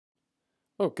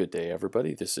Oh, good day,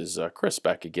 everybody. This is Chris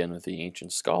back again with the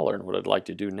Ancient Scholar, and what I'd like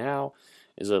to do now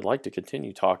is I'd like to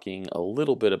continue talking a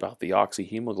little bit about the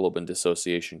oxyhemoglobin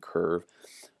dissociation curve,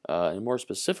 and more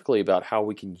specifically about how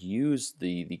we can use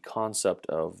the concept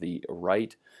of the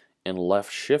right and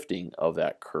left shifting of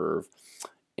that curve,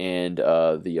 and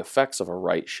the effects of a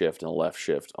right shift and a left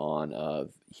shift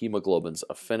on hemoglobin's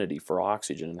affinity for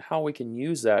oxygen, and how we can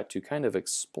use that to kind of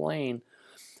explain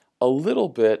a little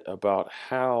bit about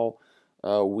how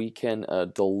we can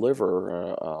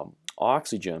deliver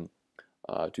oxygen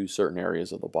to certain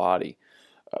areas of the body.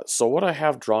 So what I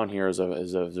have drawn here is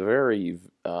a very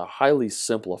highly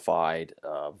simplified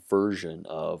version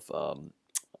of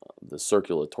the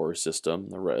circulatory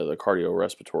system, the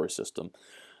cardiorespiratory system.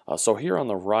 So here on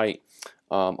the right,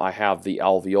 I have the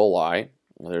alveoli.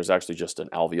 There's actually just an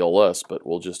alveolus, but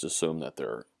we'll just assume that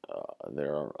there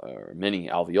are many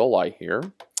alveoli here.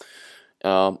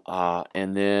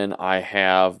 And then I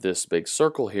have this big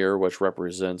circle here, which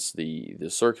represents the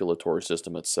circulatory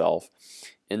system itself.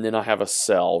 And then I have a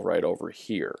cell right over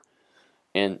here.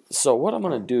 And so what I'm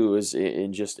going to do is,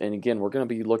 and again, we're going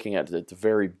to be looking at the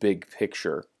very big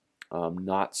picture,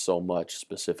 not so much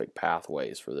specific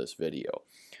pathways for this video.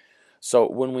 So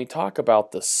when we talk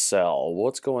about the cell,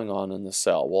 what's going on in the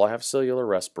cell? Well, I have cellular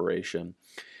respiration,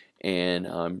 and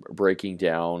I'm breaking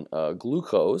down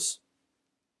glucose.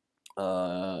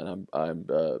 I'm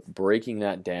breaking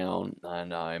that down,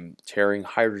 and I'm tearing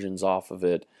hydrogens off of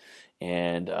it,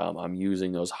 and I'm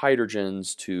using those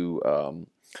hydrogens to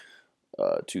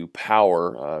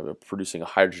power, producing a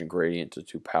hydrogen gradient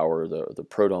to power the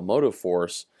proton motive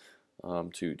force,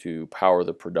 to power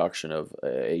the production of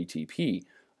ATP.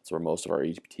 That's where most of our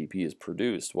ATP is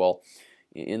produced. Well,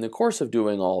 in the course of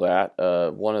doing all that,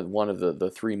 one of the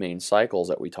three main cycles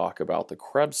that we talk about, the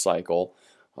Krebs cycle,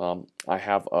 I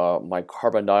have my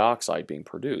carbon dioxide being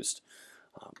produced.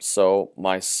 So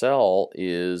my cell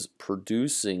is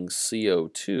producing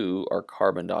CO2, or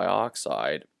carbon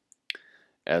dioxide,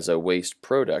 as a waste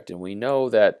product. And we know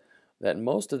that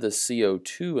most of the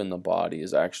CO2 in the body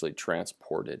is actually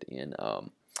transported in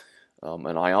an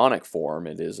ionic form.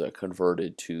 It is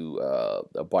converted to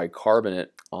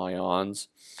bicarbonate ions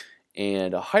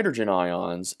and hydrogen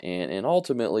ions, and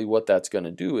ultimately what that's going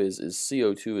to do is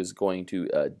CO2 is going to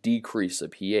decrease the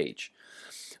pH.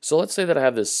 So let's say that I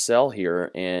have this cell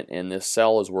here, and this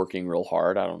cell is working real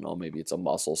hard. I don't know, maybe it's a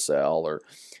muscle cell, or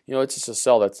it's just a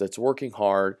cell that's working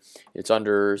hard. It's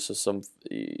undergoing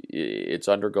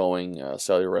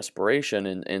cellular respiration,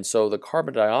 and so the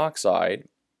carbon dioxide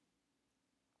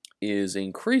is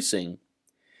increasing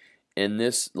in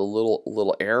the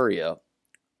little area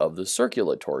of the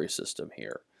circulatory system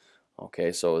here.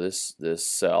 Okay, so this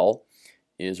cell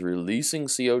is releasing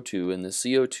CO2, and the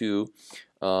CO2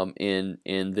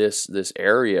 in this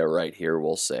area right here,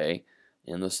 we'll say,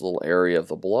 in this little area of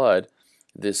the blood,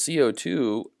 this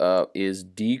CO2 is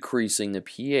decreasing the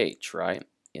pH, right?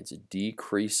 It's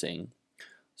decreasing.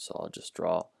 So I'll just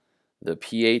draw the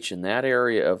pH in that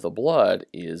area of the blood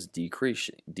is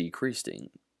decreasing.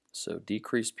 So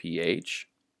decreased pH,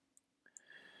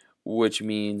 which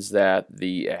means that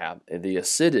the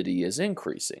acidity is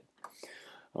increasing.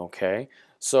 Okay,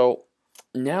 so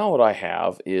now what I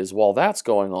have is, while that's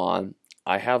going on,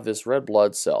 I have this red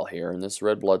blood cell here, and this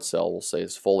red blood cell, we'll say,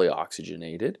 is fully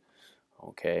oxygenated.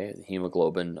 Okay, the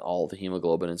hemoglobin, all the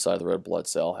hemoglobin inside the red blood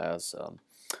cell has,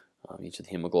 each of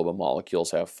the hemoglobin molecules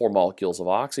have 4 molecules of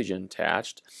oxygen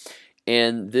attached,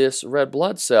 and this red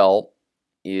blood cell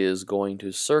is going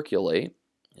to circulate.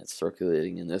 It's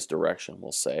circulating in this direction,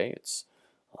 we'll say. It's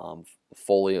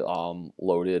fully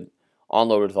onloaded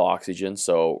with oxygen.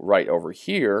 So right over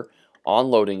here,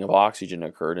 onloading of oxygen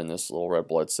occurred, and this little red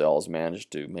blood cell has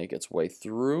managed to make its way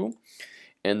through.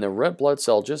 And the red blood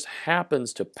cell just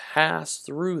happens to pass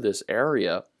through this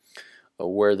area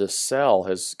where the cell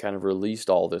has kind of released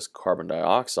all this carbon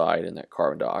dioxide, and that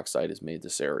carbon dioxide has made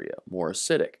this area more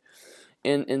acidic.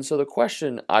 And so the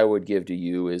question I would give to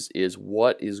you is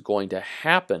what is going to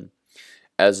happen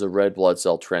as the red blood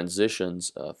cell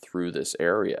transitions through this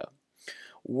area?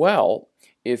 Well,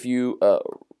 if you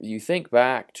think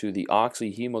back to the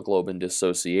oxyhemoglobin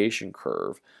dissociation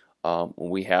curve,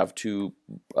 we have two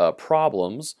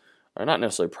problems, or not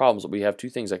necessarily problems, but we have two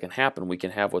things that can happen. We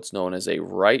can have what's known as a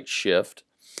right shift,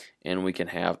 and we can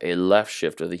have a left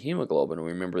shift of the hemoglobin. And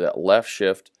remember that left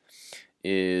shift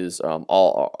is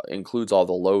includes all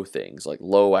the low things, like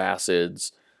low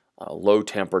acids, low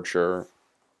temperature,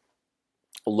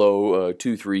 low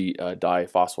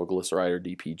 2,3-diphosphoglyceride, or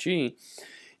DPG,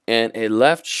 and a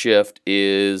left shift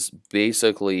is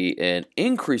basically an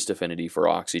increased affinity for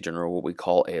oxygen, or what we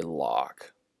call a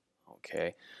lock.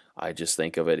 Okay, I just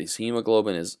think of it as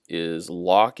hemoglobin is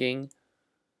locking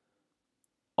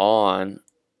on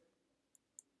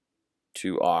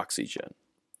to oxygen.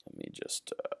 Let me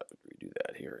just redo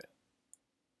that here.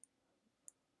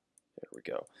 There we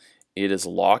go. It is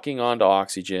locking onto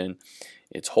oxygen.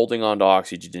 It's holding on to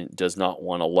oxygen. It does not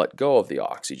want to let go of the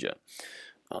oxygen.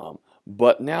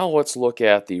 But now let's look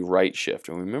at the right shift.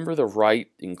 And remember, the right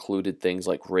included things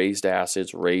like raised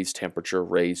acids, raised temperature,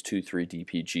 raised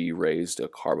 2,3-DPG, raised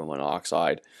carbon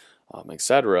monoxide,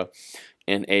 etc.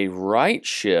 And a right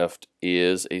shift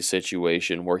is a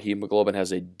situation where hemoglobin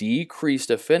has a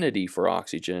decreased affinity for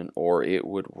oxygen, or it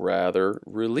would rather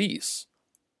release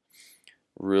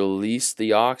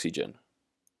the oxygen.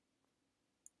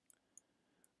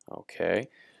 Okay,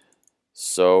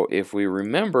 so if we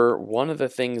remember, one of the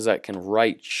things that can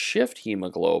right shift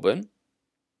hemoglobin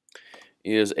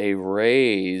is a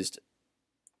raised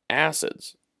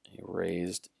acids.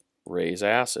 Raise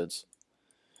acids.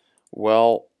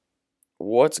 Well,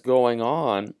 what's going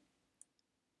on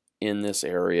in this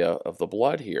area of the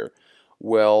blood here?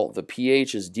 Well, the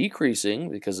pH is decreasing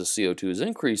because the CO2 is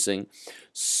increasing,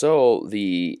 so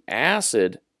the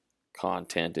acid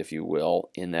content, if you will,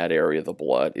 in that area of the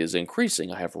blood is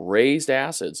increasing. I have raised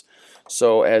acids.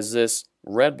 So as this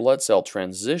red blood cell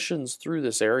transitions through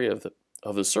this area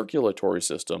of the circulatory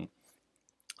system,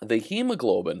 the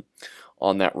hemoglobin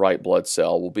on that right blood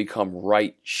cell will become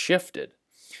right shifted.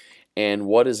 And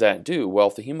what does that do? Well,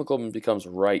 if the hemoglobin becomes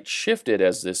right shifted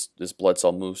as this blood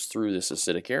cell moves through this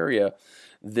acidic area,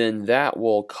 then that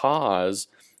will cause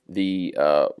the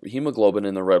hemoglobin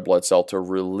in the red blood cell to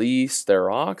release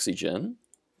their oxygen.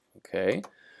 Okay,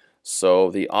 so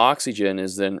the oxygen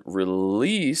is then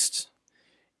released,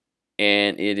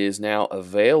 and it is now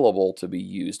available to be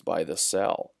used by the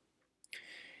cell.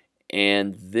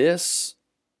 And this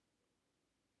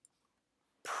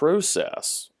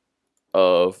process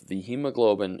of the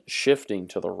hemoglobin shifting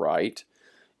to the right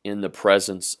in the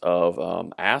presence of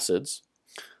acids,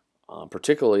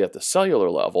 particularly at the cellular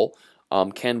level,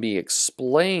 can be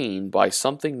explained by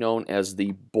something known as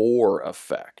the Bohr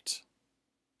effect.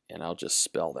 And I'll just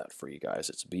spell that for you guys.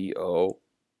 It's B-O-H-R.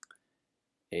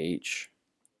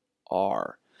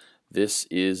 This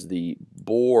is the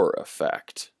Bohr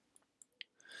effect.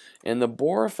 And the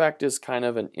Bohr effect is kind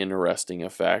of an interesting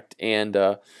effect. And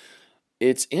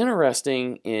it's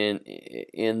interesting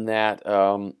in that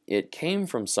it came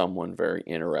from someone very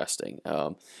interesting.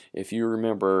 If you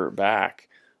remember back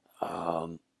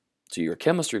to your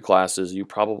chemistry classes, you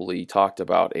probably talked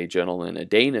about a gentleman, a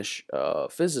Danish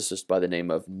physicist by the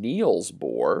name of Niels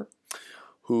Bohr,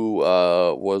 who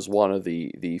was one of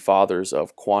the fathers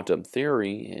of quantum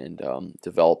theory and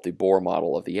developed the Bohr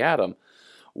model of the atom.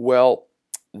 Well,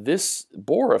 this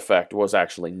Bohr effect was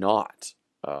actually not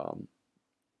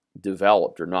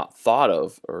developed or not thought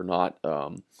of or not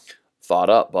thought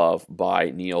up of by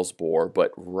Niels Bohr,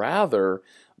 but rather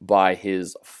by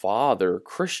his father,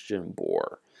 Christian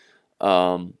Bohr,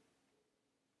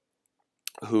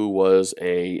 who was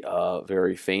a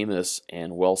very famous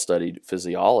and well-studied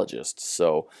physiologist.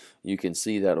 So you can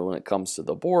see that when it comes to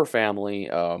the Bohr family,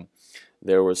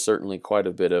 there was certainly quite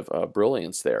a bit of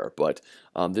brilliance there. But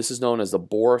this is known as the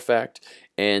Bohr effect,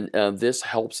 and this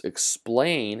helps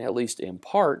explain, at least in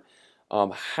part,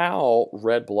 how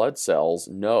red blood cells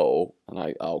know,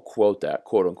 and I'll quote that,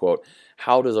 quote unquote,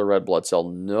 how does a red blood cell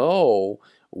know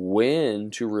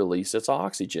when to release its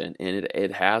oxygen? And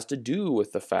it has to do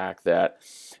with the fact that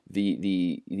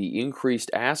the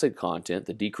increased acid content,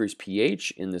 the decreased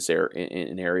pH in this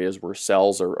in areas where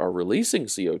cells are releasing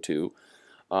CO2,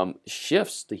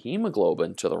 shifts the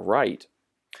hemoglobin to the right,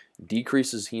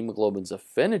 decreases hemoglobin's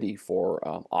affinity for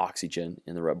oxygen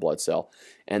in the red blood cell,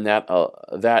 and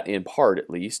that in part, at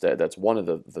least, that's one of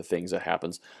the things that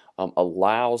happens,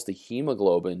 allows the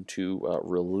hemoglobin to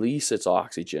release its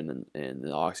oxygen, and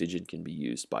the oxygen can be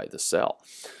used by the cell.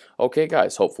 Okay,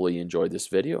 guys, hopefully you enjoyed this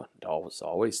video, and as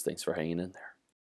always, thanks for hanging in there.